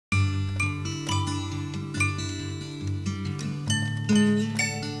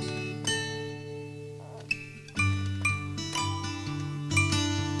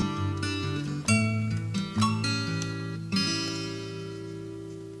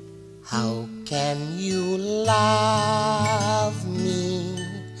How can you love me?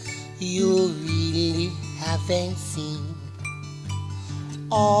 You really haven't seen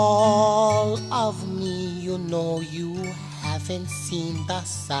all of me. You know you haven't seen the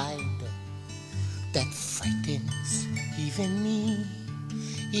side that frightens even me.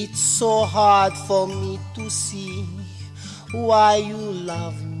 It's so hard for me to see why you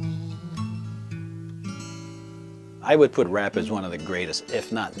love me. I would put rap as one of the greatest,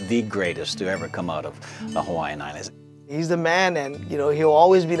 if not the greatest, to ever come out of the Hawaiian Islands. He's the man, and you know he'll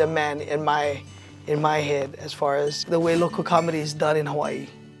always be the man in my head as far as the way local comedy is done in Hawaii.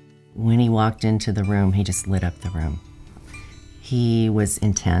 When he walked into the room, he just lit up the room. He was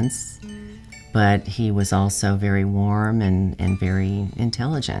intense, but he was also very warm and very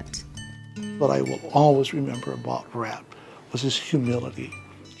intelligent. What I will always remember about Rap was his humility.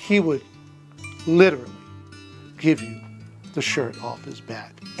 He would literally give you the shirt off his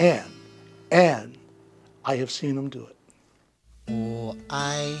back. And I have seen him do it. Oh,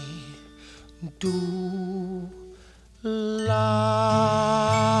 I do love